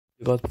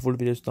Guys, before the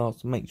video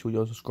starts, make sure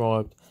you're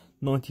subscribed.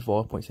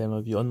 95.7%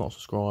 of you are not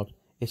subscribed.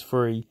 It's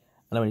free,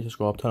 and when you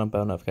subscribe, turn on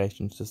bell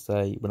notifications to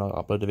say when I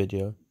upload a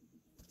video.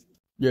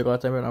 Yeah guys,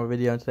 today we're another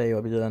video, and today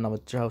I'll be doing another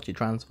Chelsea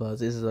transfers.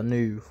 This is a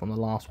new from the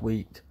last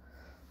week.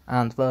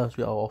 And first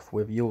we are off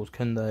with yours,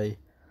 Kounde.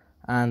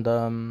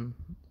 And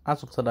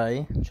as of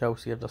today,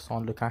 Chelsea have just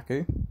signed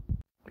Lukaku.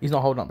 He's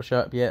not holding up the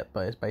shirt yet,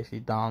 but it's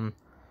basically done.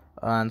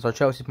 And so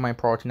Chelsea's main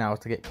priority now is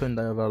to get Kounde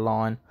over the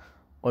line.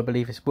 I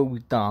believe this will be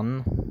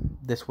done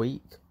this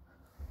week.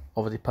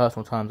 Obviously,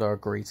 personal terms are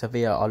agreed.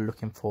 Sevilla are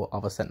looking for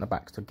other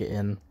centre-backs to get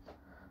in.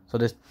 So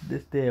this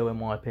deal, in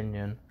my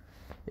opinion,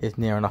 is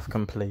near enough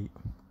complete.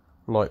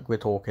 Like, we're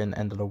talking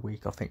end of the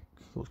week, I think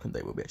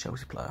Kounde will be a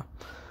Chelsea player.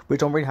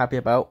 Which I'm really happy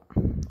about.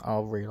 I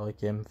really like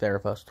him.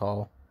 Very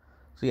versatile.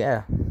 So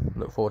yeah,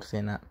 look forward to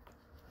seeing that.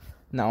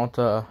 Now on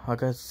to, I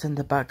guess,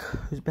 centre-back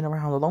who's been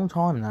around a long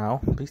time now.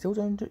 But he's still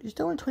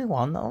only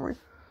 21. I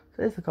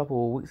said this a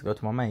couple of weeks ago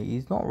to my mate.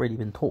 He's not really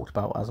been talked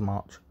about as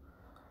much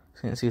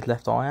since he's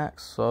left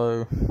Ajax,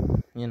 so,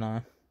 you know,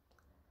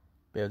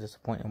 bit of a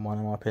disappointing one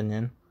in my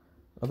opinion.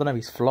 I don't know if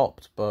he's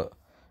flopped, but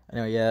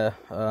anyway, yeah,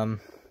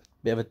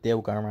 bit of a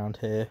deal going around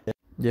here.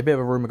 Yeah, a bit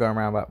of a rumour going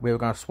around about we were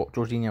going to swap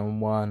Jorginho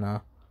and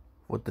Werner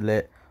for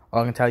Delete.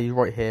 I can tell you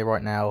right here,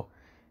 right now,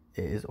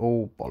 it is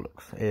all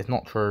bollocks. It is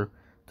not true.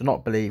 Do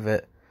not believe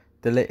it.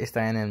 Delete is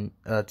staying in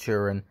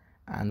Turin,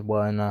 and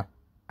Werner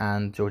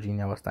and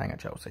Jorginho are staying at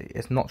Chelsea.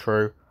 It's not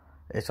true.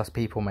 It's just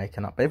people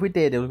making up. But if we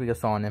did, it would be a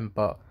sign him,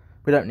 but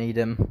we don't need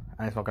him,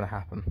 and it's not going to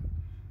happen.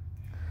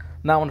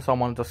 Now on to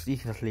someone, he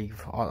can just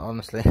leave.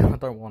 Honestly, I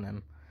don't want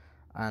him.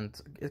 And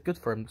it's good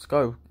for him. Let's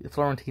go. If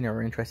Fiorentina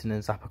are interested in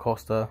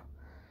Zappacosta,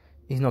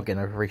 he's not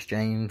getting over Reece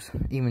James.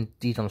 Even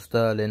Dijon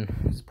Sterling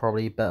is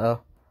probably better.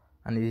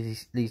 And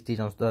at least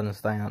Dijon Sterling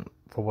staying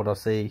for what I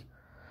see.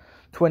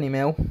 20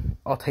 mil.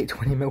 I'll take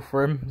 20 mil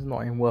for him. He's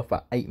not even worth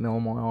about 8 mil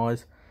in my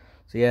eyes.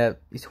 So yeah,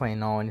 he's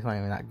 29. He's not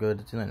even that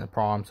good. He's not in the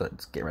prime, so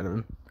just get rid of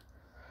him.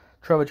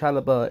 Trevor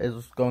Chalobah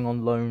is going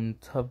on loan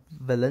to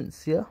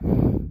Valencia,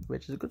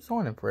 which is a good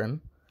signing for him.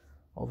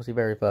 Obviously,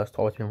 very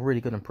versatile. He's been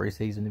really good in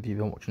pre-season. If you've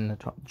been watching the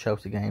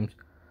Chelsea games,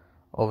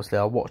 obviously,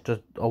 I watched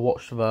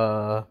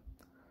the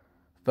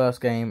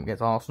first game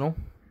against Arsenal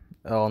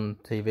on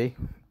TV.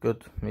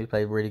 Good, he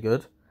played really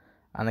good.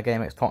 And the game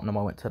against Tottenham,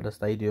 I went to the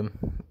stadium.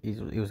 He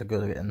was a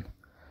good again.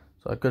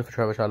 So good for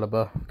Trevor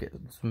Chalobah. Get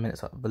some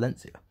minutes at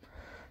Valencia.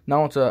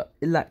 Now on to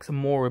Ilax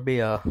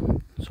Morabia.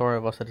 Sorry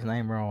if I said his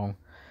name wrong.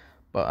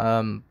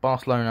 But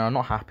Barcelona are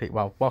not happy.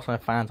 Well,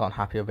 Barcelona fans aren't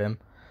happy with him.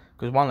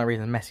 Because one of the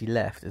reasons Messi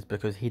left is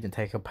because he didn't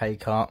take a pay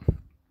cut.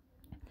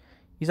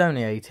 He's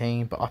only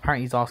 18, but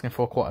apparently he's asking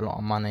for quite a lot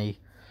of money.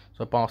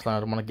 So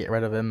Barcelona don't want to get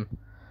rid of him.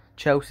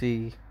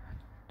 Chelsea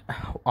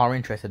are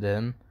interested in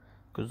him.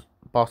 Because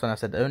Barcelona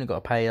said they only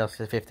got to pay us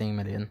 15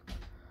 million.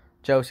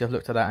 Chelsea have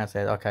looked at that and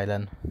said, okay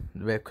then,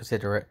 we'll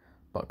consider it.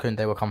 But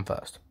Kounde will come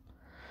first.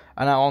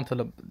 And now on to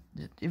the...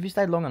 If you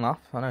stayed long enough,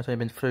 I know it's only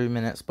been 3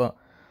 minutes, but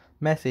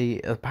Messi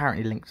is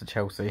apparently linked to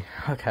Chelsea.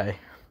 Okay.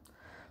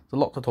 There's a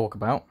lot to talk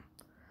about.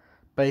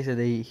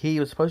 Basically, he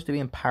was supposed to be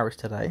in Paris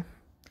today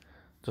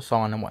to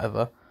sign and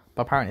whatever.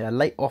 But apparently a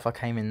late offer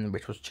came in,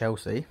 which was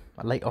Chelsea.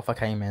 A late offer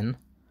came in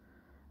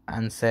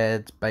and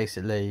said,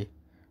 basically,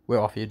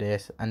 we'll offer you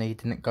this. And he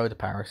didn't go to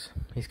Paris.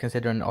 He's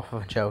considering the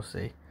offer from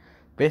Chelsea.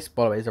 This,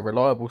 by the way, is a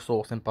reliable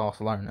source in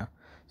Barcelona.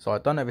 So I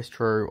don't know if it's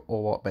true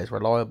or what, but it's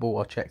reliable.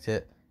 I checked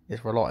it.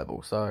 It's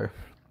reliable. So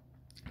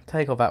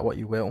take of that what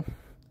you will.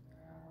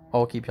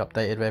 I'll keep you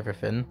updated with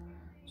everything.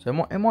 So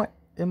it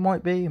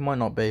might be, it might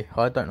not be.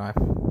 I don't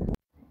know.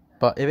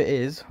 But if it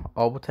is,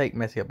 I will take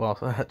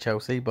Messi at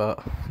Chelsea.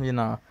 But you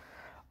know,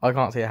 I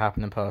can't see it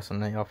happening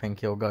personally. I think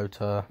he'll go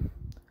to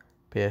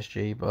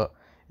PSG. But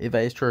if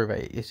it is true,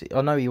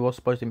 I know he was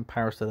supposed to be in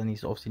Paris, then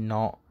he's obviously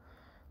not.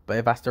 But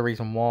if that's the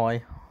reason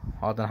why,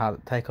 I don't know how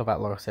to take of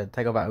that. Like I said,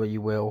 take of that what you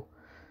will.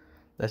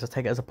 Let's just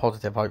take it as a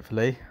positive,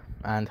 hopefully,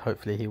 and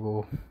hopefully he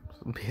will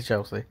be at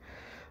Chelsea.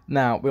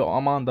 Now we got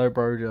Armando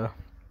Broja.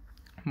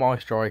 My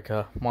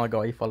striker, my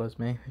guy, he follows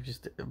me.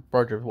 Just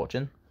Broja is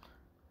watching,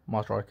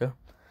 my striker,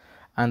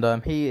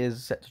 and he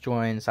is set to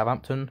join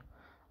Southampton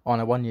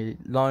on a 1-year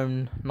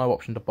loan, no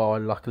option to buy,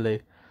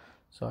 luckily.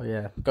 So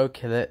yeah, go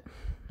kill it,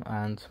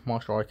 and my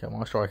striker.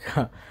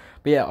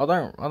 But yeah, I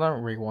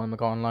don't really want him to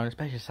go on loan,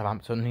 especially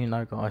Southampton. You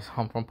know, guys,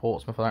 I'm from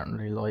Portsmouth. I don't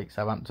really like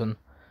Southampton,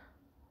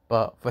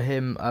 but for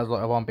him, as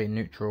like if I'm being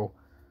neutral,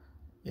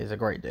 is a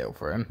great deal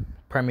for him.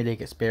 Premier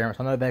League experience.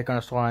 I know they're going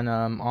to sign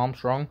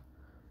Armstrong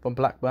from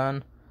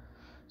Blackburn.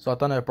 So I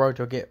don't know if Broja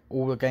will get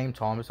all the game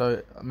time.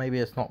 So maybe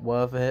it's not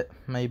worth it.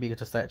 Maybe he could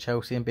just stay at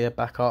Chelsea and be a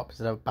backup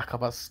instead of a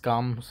backup at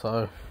Scum.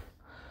 So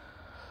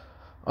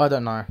I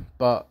don't know.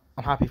 But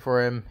I'm happy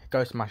for him.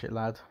 Go smash it,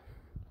 lad.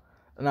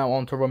 Now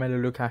on to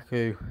Romelu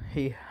Lukaku.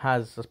 He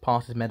has just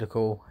passed his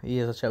medical. He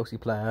is a Chelsea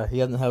player. He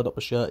hasn't held up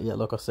a shirt yet,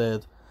 like I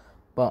said.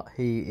 But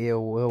he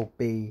will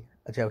be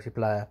a Chelsea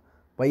player.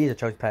 Well, he is a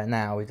Chelsea player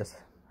now. He just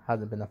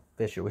hasn't been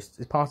official.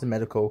 He's passed his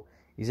medical.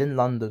 He's in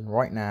London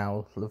right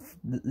now.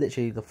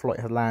 Literally, the flight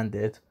has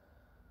landed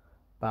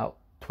about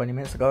 20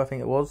 minutes ago, I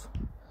think it was.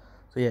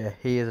 So yeah,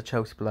 he is a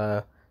Chelsea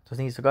player. Just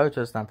needs to go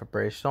to Stamford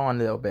Bridge, sign a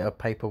little bit of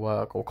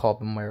paperwork or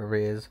carbon wherever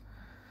he is,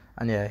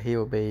 and yeah, he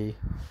will be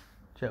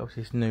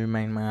Chelsea's new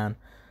main man.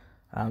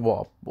 And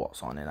what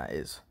signing that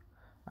is.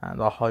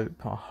 And I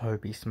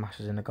hope he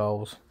smashes in the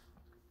goals.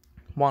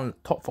 One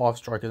top 5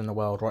 strikers in the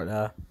world right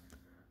there.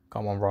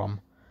 Come on, Rom.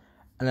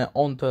 And then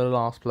on to the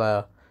last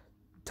player,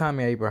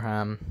 Tammy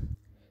Abraham.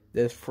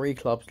 There's 3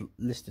 clubs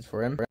listed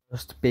for him.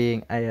 First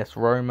being AS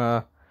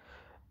Roma.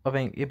 I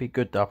think it'd be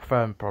good to, I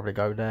prefer him probably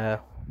go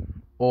there.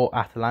 Or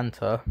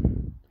Atalanta,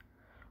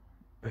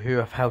 who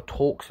have held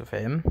talks with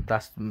him.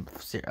 That's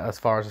as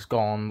far as it's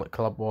gone, like,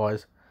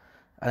 club-wise.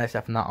 And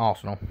except from that,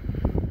 Arsenal,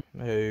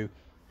 who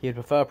he'd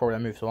prefer probably to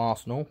move to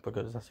Arsenal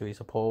because that's who he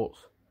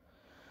supports.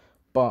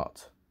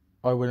 But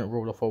I wouldn't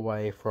rule off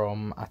away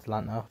from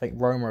Atalanta. I think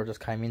Roma just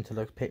came into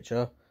the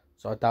picture,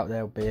 so I doubt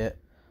they'll be it.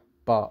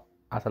 But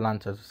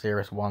Atalanta's a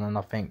serious one, and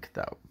I think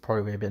that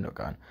probably be a bit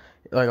going.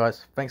 Alright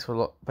guys, thanks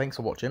for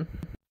watching.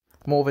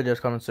 More videos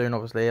coming soon,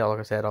 obviously. Like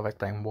I said, I've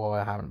explained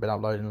why I haven't been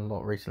uploading a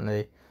lot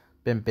recently.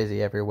 Been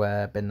busy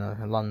everywhere, been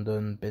in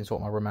London, been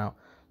sorting my room out.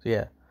 So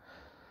yeah,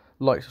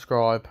 like,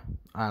 subscribe,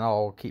 and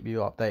I'll keep you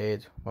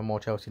updated with more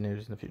Chelsea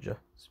news in the future.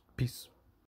 Peace.